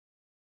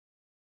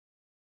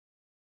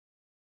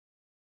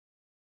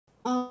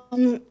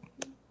Um,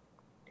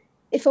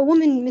 if a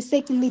woman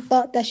mistakenly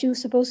thought that she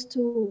was supposed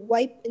to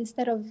wipe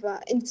instead of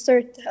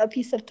insert a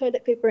piece of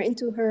toilet paper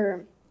into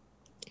her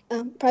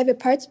private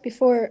parts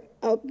before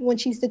when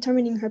she's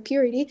determining her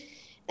purity,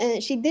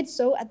 and she did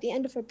so at the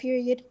end of her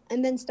period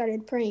and then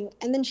started praying,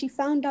 and then she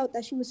found out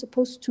that she was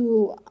supposed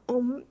to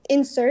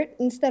insert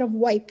instead of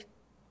wipe,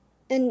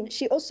 and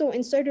she also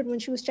inserted when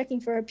she was checking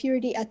for her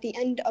purity at the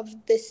end of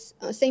this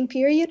same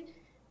period,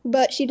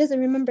 but she doesn't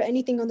remember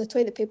anything on the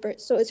toilet paper.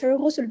 So is her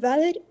ghusl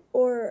valid,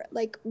 or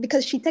like,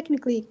 because she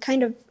technically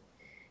kind of,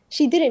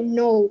 she didn't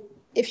know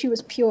if she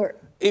was pure.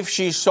 If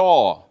she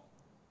saw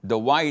the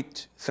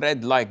white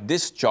thread-like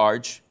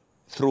discharge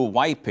through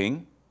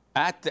wiping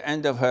at the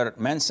end of her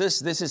menses,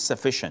 this is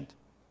sufficient.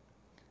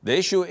 The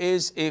issue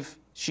is if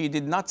she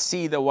did not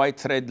see the white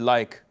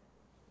thread-like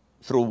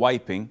through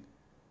wiping,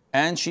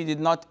 and she did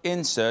not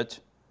insert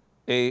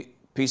a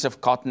piece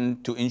of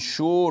cotton to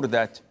ensure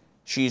that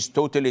she is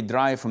totally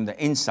dry from the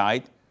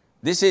inside.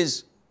 This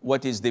is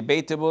what is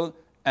debatable,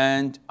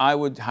 and I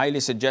would highly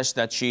suggest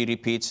that she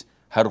repeats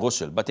her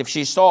ghusl. But if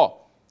she saw,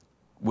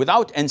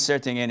 without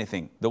inserting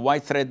anything, the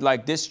white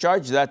thread-like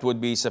discharge, that would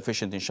be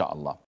sufficient,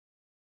 inshallah.